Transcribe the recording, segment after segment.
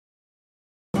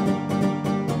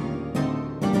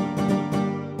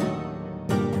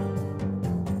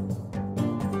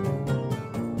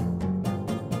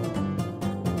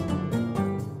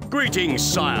Greetings,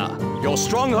 sire. Your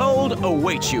stronghold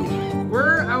awaits you.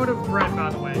 We're out of bread, by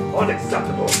the way.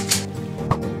 Unacceptable.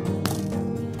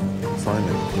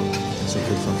 Finally, some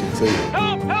good fucking food.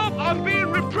 Help! Help! I'm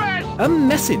being repressed! A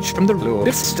message from the Lord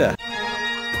Lister.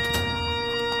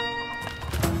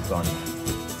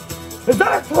 Is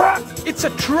that a trap? It's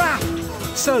a trap!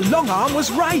 Sir Longarm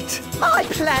was right! My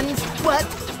plans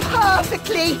worked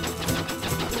perfectly!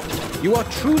 You are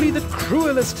truly the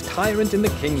cruelest tyrant in the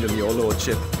kingdom, your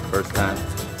lordship. First time.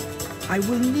 I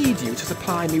will need you to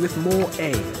supply me with more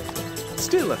ale.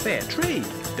 Still a fair trade,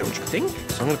 don't you think?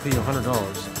 So I'm gonna pay you $100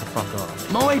 to fuck off.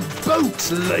 My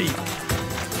boat's late!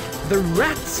 The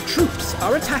rats' troops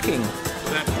are attacking.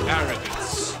 That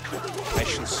arrogance. I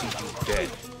shall see you dead.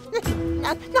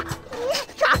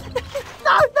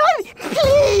 No,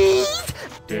 please!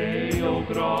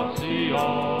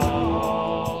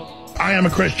 I am a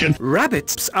Christian.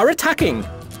 Rabbits are attacking.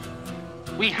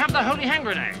 We have the holy hand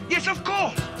grenade. Yes, of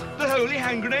course! The holy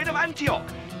hand grenade of Antioch.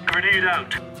 Grenade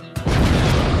out.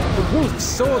 The wolf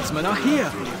swordsmen are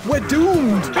here. We're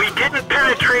doomed. We didn't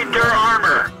penetrate their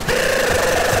armor.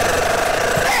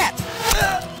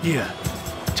 Here,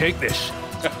 take this.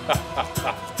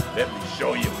 Let me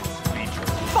show you its features.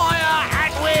 Fire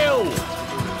at will!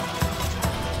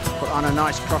 Put on a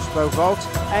nice crossbow bolt.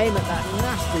 Aim at that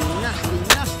nasty.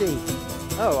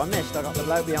 Oh, I missed. I got the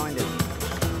bloke behind him.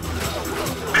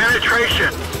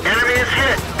 Penetration. Enemy is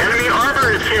hit. Enemy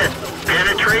armor is hit.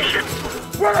 Penetration.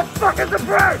 Where the fuck is the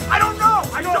bread? I don't know!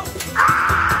 I don't...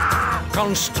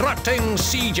 Constructing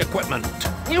siege equipment.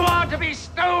 You are to be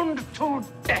stoned to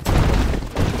death.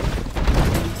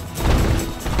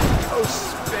 Oh,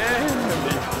 spare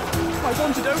me. I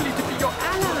wanted only to be your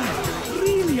ally.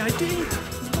 Really, I did.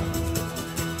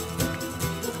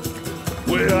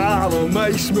 Where are the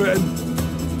macemen?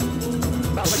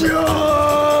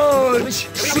 Charge!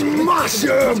 Smash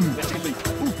them!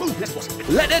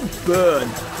 Let it burn.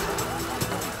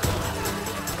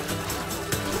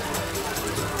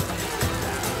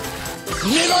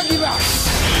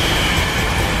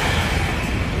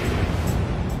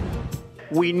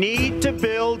 We need to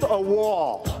build a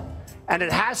wall, and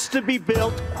it has to be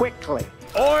built quickly.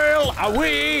 Oil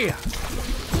away!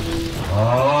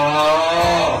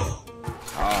 Ah,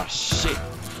 shit.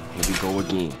 Here we go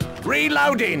again.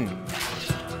 Reloading!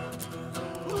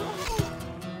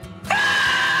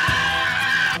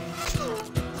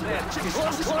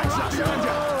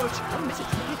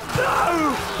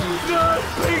 No! No!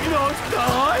 Please don't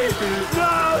die! No!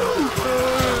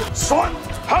 Son,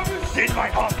 comes in my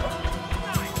armor.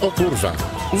 O kurwa,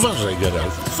 uważaj,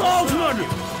 Geralt. Swordsman!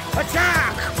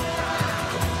 Attack!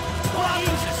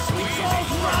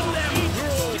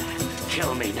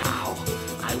 Kill me now.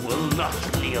 I will not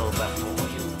kneel before